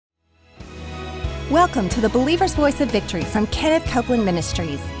Welcome to the Believer's Voice of Victory from Kenneth Copeland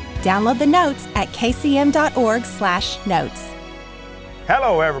Ministries. Download the notes at kcm.org/notes.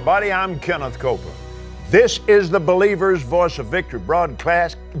 Hello, everybody. I'm Kenneth Copeland. This is the Believer's Voice of Victory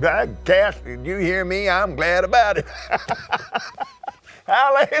broadcast. Did you hear me? I'm glad about it.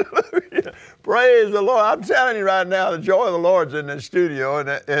 Hallelujah. Praise the Lord. I'm telling you right now, the joy of the Lord's in this studio,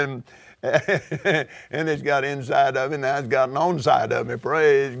 and it's got inside of me, now it's got an on side of me.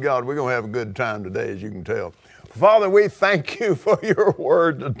 Praise God. We're going to have a good time today, as you can tell. Father, we thank you for your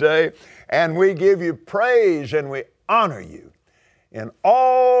word today, and we give you praise and we honor you in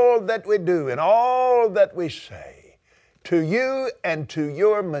all that we do, in all that we say. To you and to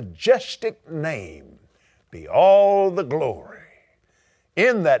your majestic name be all the glory.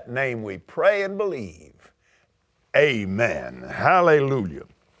 In that name we pray and believe. Amen. Hallelujah.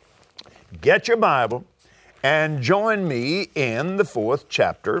 Get your Bible and join me in the 4th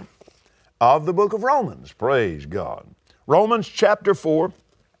chapter of the book of Romans. Praise God. Romans chapter 4.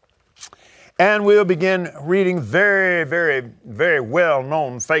 And we'll begin reading very, very, very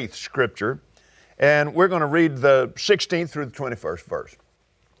well-known faith scripture. And we're going to read the 16th through the 21st verse.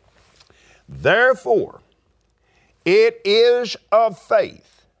 Therefore, it is of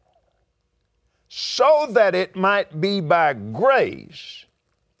faith, so that it might be by grace,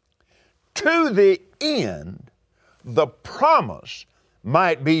 to the end the promise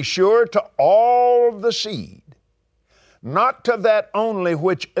might be sure to all the seed, not to that only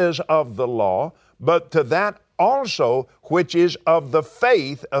which is of the law, but to that also which is of the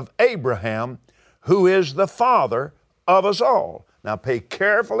faith of Abraham, who is the father of us all. Now pay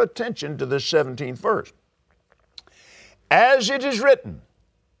careful attention to this 17th verse. As it is written,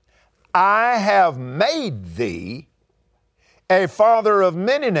 I have made thee a father of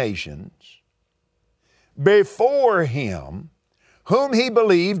many nations before him whom he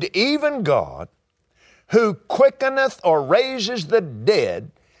believed, even God, who quickeneth or raises the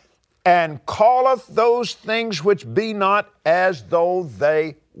dead, and calleth those things which be not as though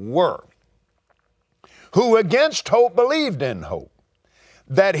they were, who against hope believed in hope,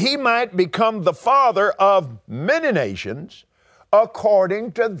 that he might become the father of many nations,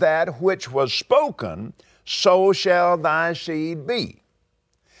 according to that which was spoken, so shall thy seed be.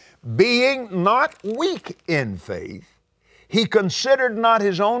 Being not weak in faith, he considered not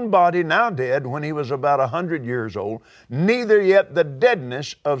his own body now dead when he was about 100 years old, neither yet the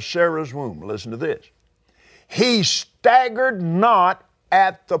deadness of Sarah's womb. Listen to this. He staggered not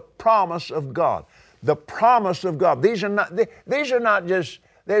at the promise of God. The promise of God. These are not just,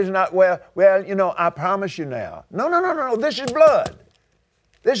 well, you know, I promise you now. No. This is blood.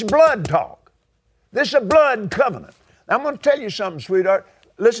 This is blood talk. This is a blood covenant. I'm going to tell you something, sweetheart.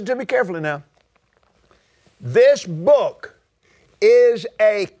 Listen to me carefully now. This book is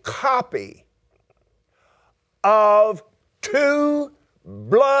a copy of 2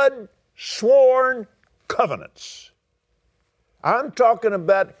 blood-sworn covenants. I'm talking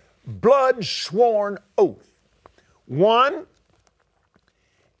about blood-sworn oath. One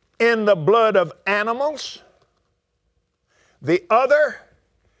in the blood of animals, the other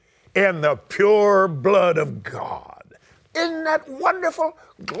in the pure blood of God. Isn't that wonderful?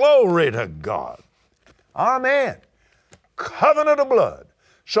 Glory to God. Amen. Covenant of blood.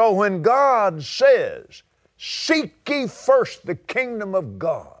 So when God says, seek ye first the kingdom of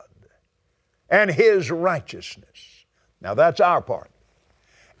God and his righteousness. Now that's our part.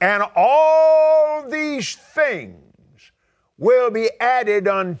 And all these things will be added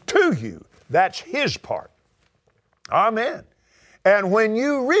unto you. That's his part. Amen. And when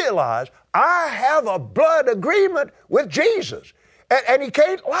you realize, I have a blood agreement with Jesus, and he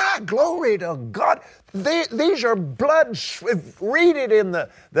can't lie, glory to God. These are blood, read it in the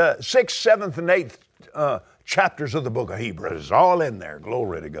 6th, 7th, and 8th chapters of the book of Hebrews. It's all in there,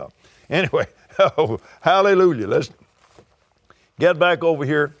 glory to God. Anyway, hallelujah. Let's get back over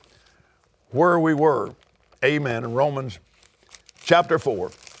here where we were. Amen. In Romans chapter 4.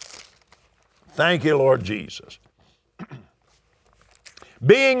 Thank you, Lord Jesus.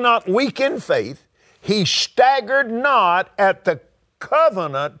 Being not weak in faith, he staggered not at the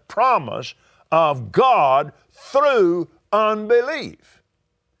covenant promise of God through unbelief,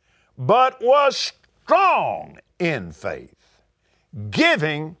 but was strong in faith,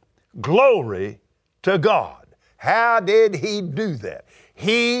 giving glory to God. How did he do that?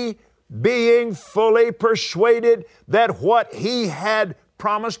 He, being fully persuaded that what he had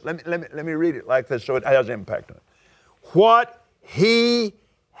promised, let me read it like this so it has impact on it. What he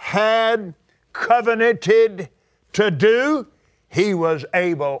had covenanted to do, he was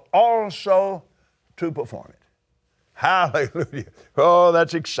able also to perform it. Hallelujah. Oh,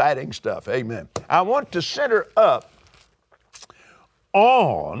 that's exciting stuff. Amen. I want to center up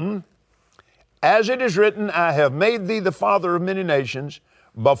on, as it is written, I have made thee the father of many nations,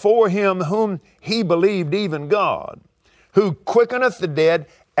 before him whom he believed, even God, who quickeneth the dead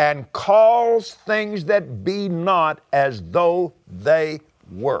and calls things that be not as though they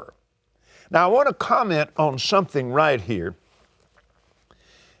were. Now, I want to comment on something right here.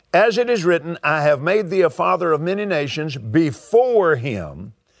 As it is written, I have made thee a father of many nations before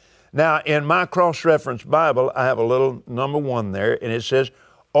him. Now, in my cross-reference Bible, I have a little number 1 there, and it says,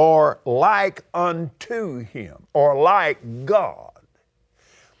 or like unto him, or like God.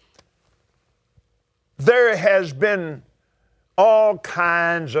 There has been all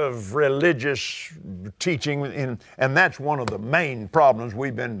kinds of religious teaching, and that's one of the main problems.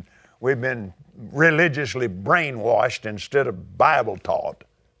 We've been religiously brainwashed instead of Bible taught.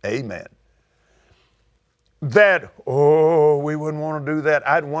 Amen. That, we wouldn't want to do that.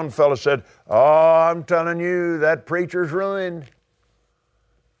 I had one fellow said, I'm telling you, that preacher's ruined.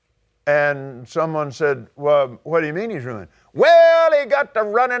 And someone said, well, what do you mean he's ruined? Well, he got to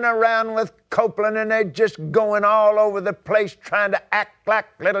running around with Copeland and they're just going all over the place trying to act like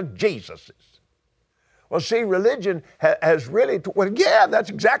little Jesuses. Well, see, religion has really,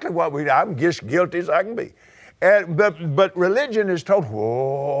 that's exactly what I'm just guilty as I can be. But religion is told,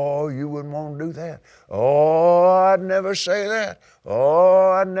 you wouldn't want to do that. I'd never say that.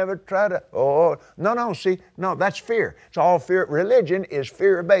 I'd never try to. No, that's fear. It's all fear. Religion is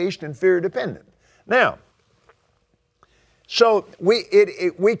fear-based and fear-dependent. Now, so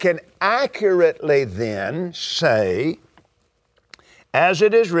we can accurately then say, as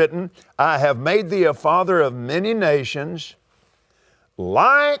it is written, I have made thee a father of many nations,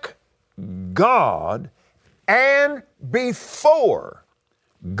 like God, and before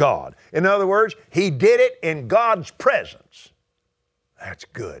God. In other words, he did it in God's presence. That's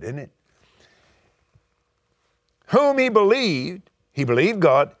good, isn't it? Whom he believed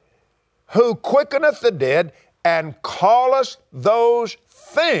God, who quickeneth the dead, and calleth those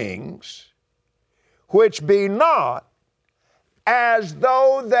things which be not as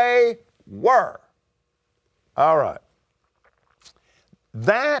though they were. All right.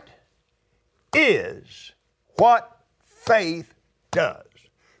 That is what faith does.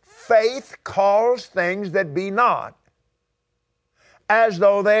 Faith calls things that be not as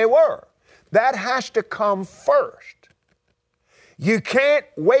though they were. That has to come first. You can't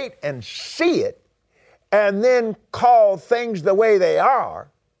wait and see it and then call things the way they are.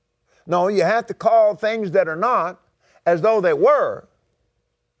 No, you have to call things that are not as though they were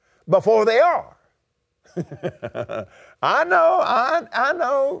before they are. I know,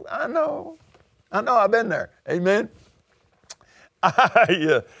 I've been there. Amen. I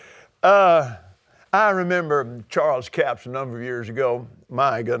remember Charles Capps a number of years ago.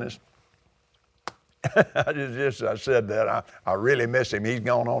 My goodness. I said that. I really miss him. He's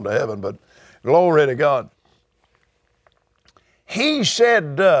gone on to heaven, but glory to God. He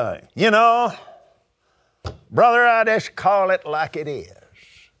said, brother, I just call it like it is.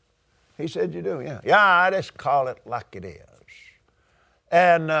 He said, you do? Yeah. Yeah, I just call it like it is.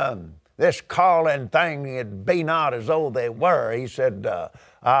 And this calling thing, it be not as though they were. He said,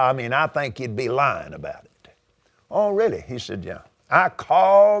 I think you'd be lying about it. Oh, really? He said, yeah. I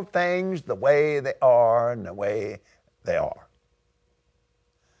call things the way they are and the way they are.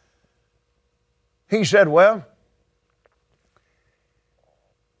 He said, well,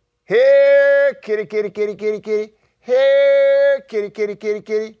 here, kitty, kitty, kitty, kitty, kitty. Here, kitty, kitty, kitty,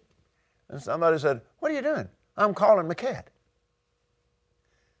 kitty. And somebody said, what are you doing? I'm calling my cat.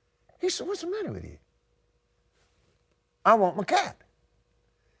 He said, what's the matter with you? I want my cat.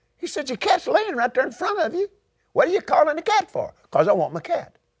 He said, your cat's laying right there in front of you. What are you calling the cat for? Because I want my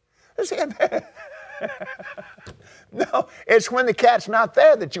cat. I said, no, it's when the cat's not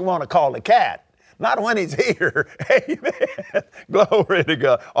there that you want to call the cat, not when he's here. Amen. Glory to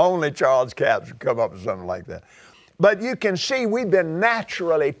God. Only Charles Capps would come up with something like that. But you can see we've been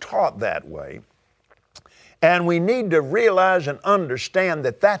naturally taught that way. And we need to realize and understand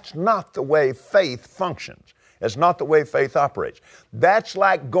that that's not the way faith functions. It's not the way faith operates. That's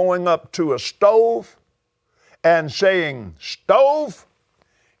like going up to a stove and saying, stove,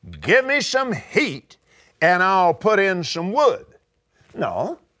 give me some heat and I'll put in some wood.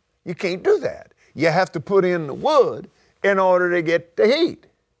 No, you can't do that. You have to put in the wood in order to get the heat.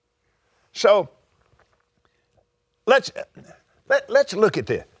 So let's look at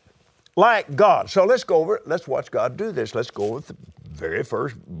this. Like God. So let's go over it. Let's watch God do this. Let's go with the very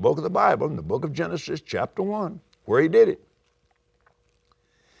first book of the Bible, in the book of Genesis, chapter 1, where he did it.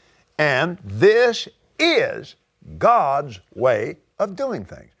 And this is God's way of doing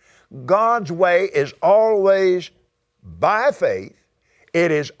things. God's way is always by faith.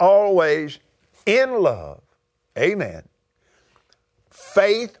 It is always in love. Amen.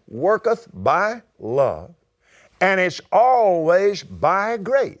 Faith worketh by love, and it's always by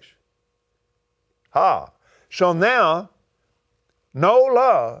grace. So now, no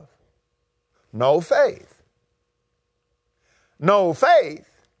love, no faith. No faith,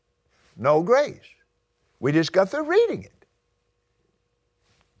 no grace. We just got through reading it.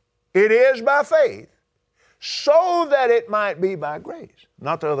 It is by faith, so that it might be by grace,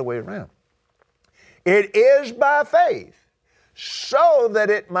 not the other way around. It is by faith, so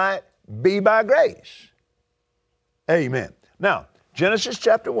that it might be by grace. Amen. Now, Genesis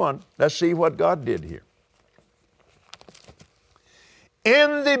chapter 1, let's see what God did here.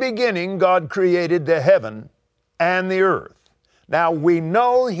 In the beginning, God created the heaven and the earth. Now, we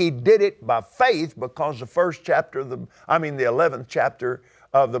know He did it by faith because the 11th chapter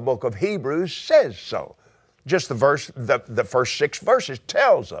of the book of Hebrews says so. Just the first 6 verses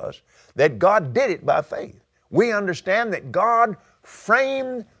tells us that God did it by faith. We understand that God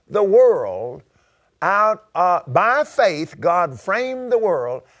framed the world by faith. God framed the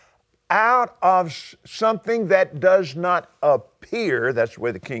world out of something that does not appear. That's the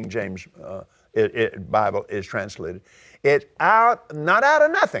way the King James Bible is translated. It's not out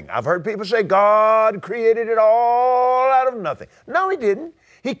of nothing. I've heard people say God created it all out of nothing. No, He didn't.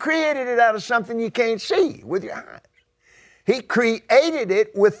 He created it out of something you can't see with your eyes. He created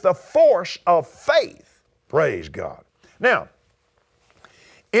it with the force of faith. Praise God. Now,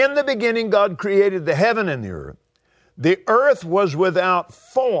 in the beginning, God created the heaven and the earth. The earth was without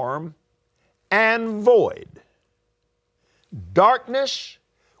form and void. Darkness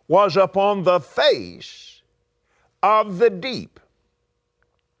was upon the face of the deep.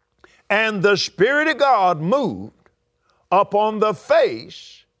 And the Spirit of God moved upon the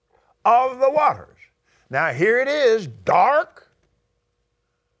face of the waters. Now here it is, dark,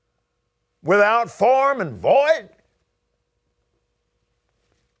 without form and void.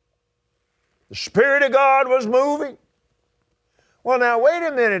 The Spirit of God was moving. Well, now wait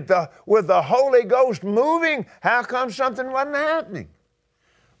a minute, with the Holy Ghost moving, how come something wasn't happening?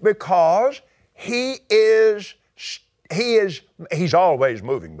 Because He's always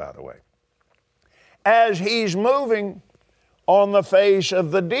moving, by the way. As He's moving on the face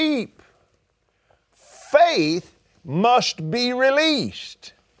of the deep, faith must be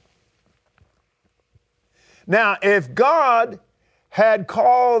released. Now, if God had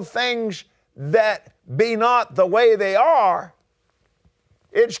called things that be not the way they are,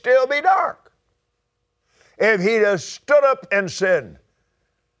 it'd still be dark. If He'd have stood up and said,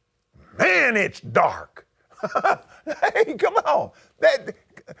 man, it's dark. Hey, come on.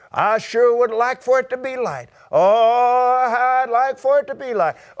 I sure would like for it to be light. Oh, I'd like for it to be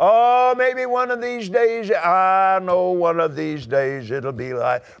light. Oh, maybe one of these days, I know one of these days it'll be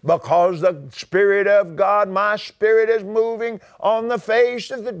light. Because the Spirit of God, my spirit is moving on the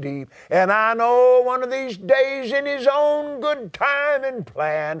face of the deep. And I know one of these days in His own good time and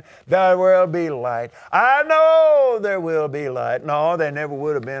plan, there will be light. I know there will be light. No, there never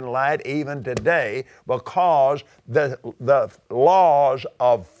would have been light even today because the laws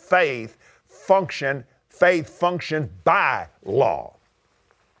of faith function by law.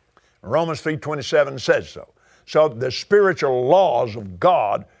 Romans 3:27 says so. So the spiritual laws of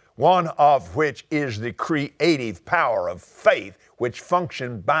God, one of which is the creative power of faith, which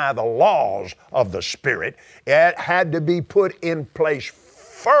function by the laws of the Spirit, it had to be put in place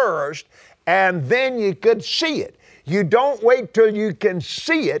first, and then you could see it. You don't wait till you can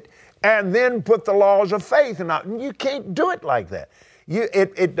see it and then put the laws of faith in it. You can't do it like that.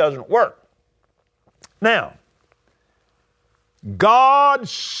 It doesn't work. Now, God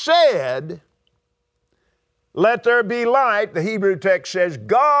said, let there be light. The Hebrew text says,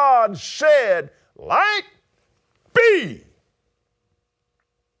 God said, light be.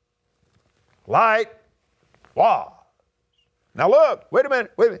 Light was. Now look, wait a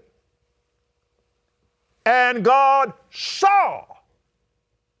minute. And God saw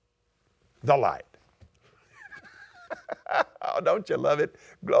the light. Oh, don't you love it?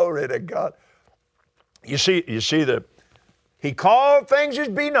 Glory to God. You see He called things as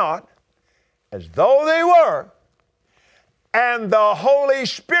be not, as though they were, and the Holy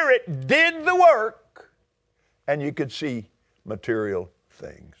Spirit did the work, and you could see material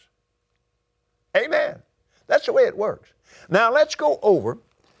things. Amen. That's the way it works. Now let's go over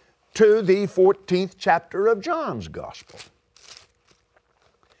to the 14th chapter of John's Gospel.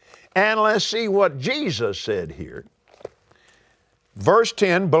 And let's see what Jesus said here. Verse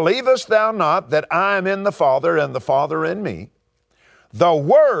 10, believest thou not that I am in the Father and the Father in me? The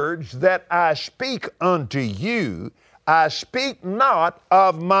words that I speak unto you, I speak not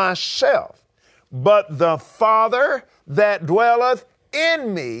of myself, but the Father that dwelleth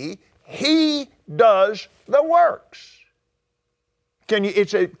in me, he does the works. You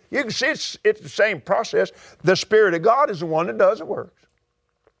can see it's the same process. The Spirit of God is the one that does the works.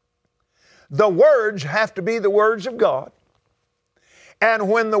 The words have to be the words of God. And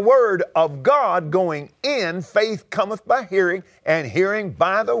when the word of God going in, faith cometh by hearing, and hearing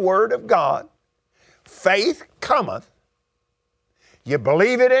by the word of God. Faith cometh. You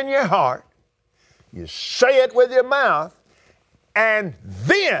believe it in your heart. You say it with your mouth. And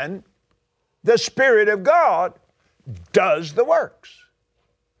then the Spirit of God does the works.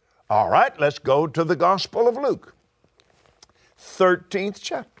 All right, let's go to the Gospel of Luke, 13th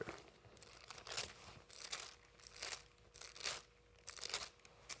chapter.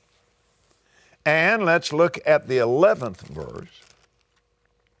 And let's look at the 11th verse.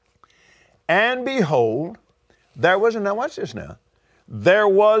 And behold, now watch this now. There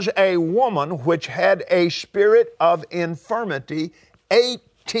was a woman which had a spirit of infirmity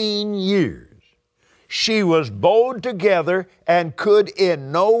 18 years. She was bowed together and could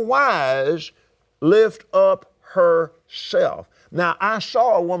in no wise lift up herself. Now, I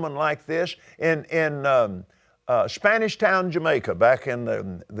saw a woman like this in Spanish Town, Jamaica, back in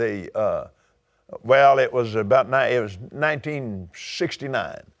it was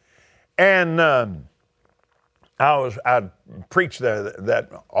 1969. And I preached there that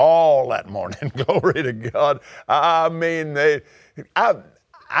all that morning. Glory to God. I mean,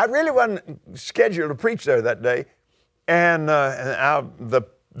 I really wasn't scheduled to preach there that day, and I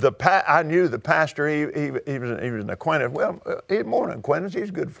knew the pastor. He was an acquaintance. Well, he's more than an acquaintance. He's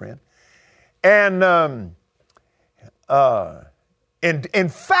a good friend, and in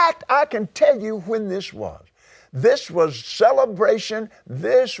fact, I can tell you when this was. This was celebration.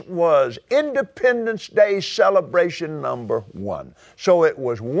 This was Independence Day celebration number 1. So it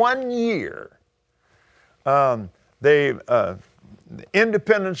was 1 year. The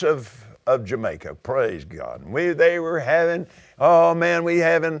independence of Jamaica. Praise God. They were having, we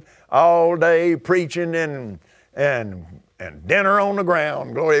having all day preaching and dinner on the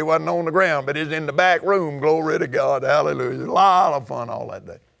ground. Glory, it wasn't on the ground, but it's in the back room. Glory to God. Hallelujah. A lot of fun all that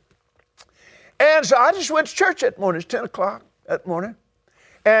day. And so I just went to church that morning. It's 10 o'clock that morning.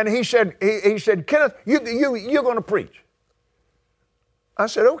 And he said, Kenneth, you're going to preach. I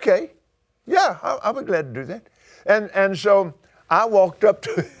said, okay. Yeah, I'll be glad to do that. And so I walked up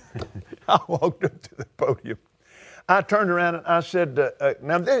to the podium. I turned around and I said,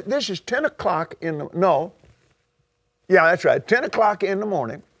 now this is 10 o'clock yeah, that's right, 10 o'clock in the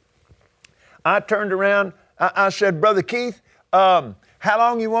morning. I turned around, I said, Brother Keith, how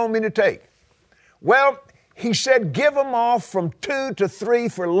long you want me to take? Well, he said, give them off from 2 to 3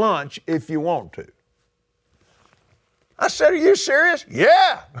 for lunch if you want to. I said, are you serious?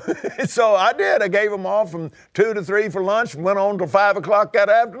 Yeah. So I did. I gave them off from 2 to 3 for lunch and went on till 5 o'clock that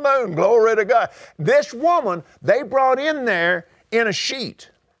afternoon. Glory to God. This woman, they brought in there in a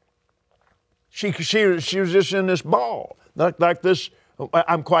sheet. She was just in this ball, like this.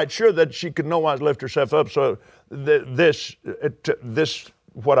 I'm quite sure that she could no wise lift herself up. So this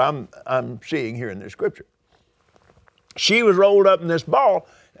what I'm seeing here in the scripture. She was rolled up in this ball,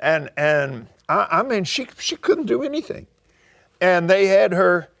 and I mean she couldn't do anything, and they had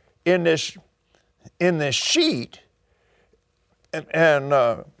her in this sheet,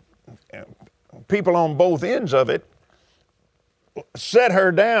 and people on both ends of it set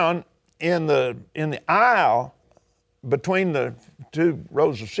her down in the aisle between the 2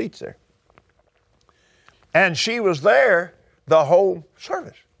 rows of seats there. And she was there the whole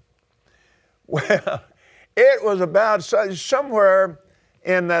service. Well, it was about somewhere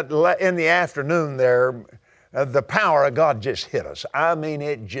in the afternoon there, the power of God just hit us. I mean,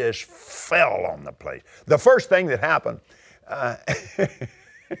 it just fell on the place. The first thing that happened,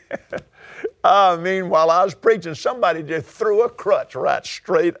 while I was preaching, somebody just threw a crutch right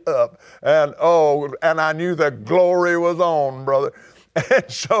straight up. And I knew the glory was on, brother.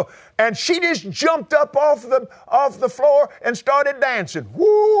 And she just jumped up off the floor and started dancing.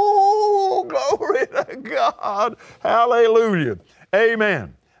 Woo! Glory to God. Hallelujah.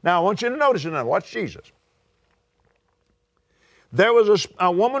 Amen. Now, I want you to notice it now. Watch Jesus. There was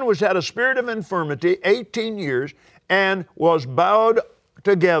a woman which had a spirit of infirmity 18 years and was bowed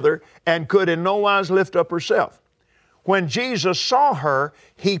together and could in no wise lift up herself. When Jesus saw her,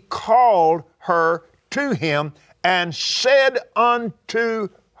 he called her to him and said unto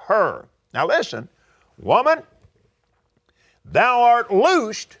her, now listen, woman, thou art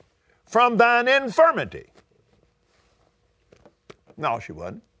loosed from thine infirmity. No, she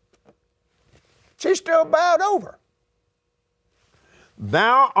wasn't. She still bowed over.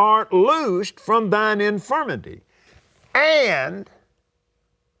 Thou art loosed from thine infirmity. And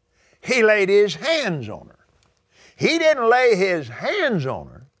he laid his hands on her. He didn't lay his hands on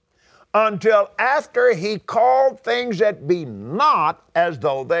her until after he called things that be not as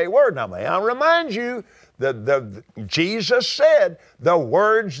though they were. Now, may I remind you that Jesus said, the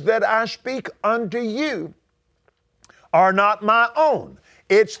words that I speak unto you are not my own.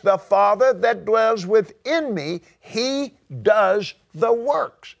 It's the Father that dwells within me. He does the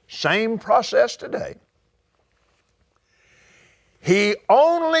works. Same process today. He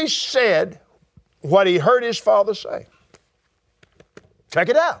only said what he heard his Father say. Check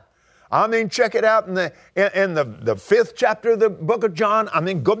it out. I mean, check it out in the 5th chapter of the book of John. I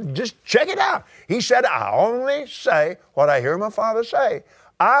mean, go, just check it out. He said, I only say what I hear my Father say.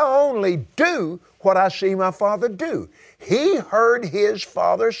 I only do what I see my Father do. He heard his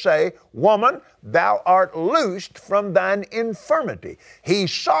Father say, woman, thou art loosed from thine infirmity. He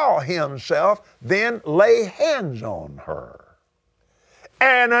saw himself then lay hands on her.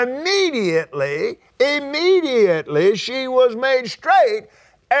 And immediately she was made straight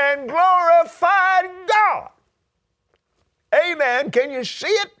and glorified God. Amen. Can you see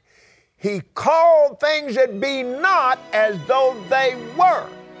it? He called things that be not as though they were.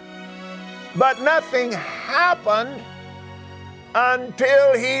 But nothing happened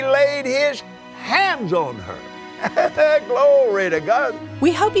until he laid his hands on her. Glory to God.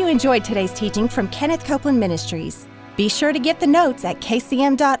 We hope you enjoyed today's teaching from Kenneth Copeland Ministries. Be sure to get the notes at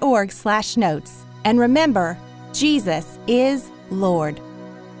kcm.org/notes. And remember, Jesus is Lord.